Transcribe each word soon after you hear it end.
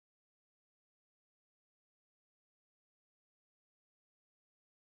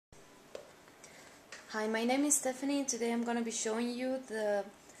Hi, my name is Stephanie and today I'm going to be showing you the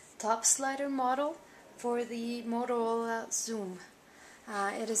top slider model for the Motorola XOOM.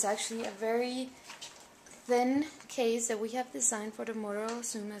 It is actually a very thin case that we have designed for the Motorola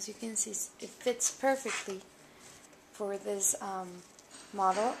XOOM. As you can see, it fits perfectly for this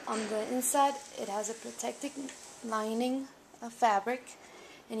model. On the inside it has a protecting lining of fabric,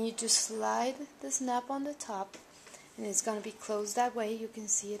 and you just slide the snap on the top and it's going to be closed that way. You can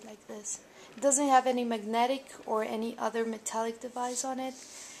see it like this. It doesn't have any magnetic or any other metallic device on it.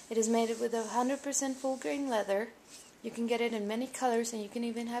 It is made with 100% full grain leather. You can get it in many colors, and you can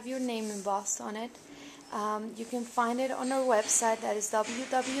even have your name embossed on it. You can find it on our website, that is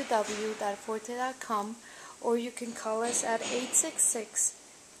www.fortte.com, or you can call us at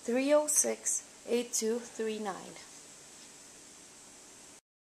 866-306-8239.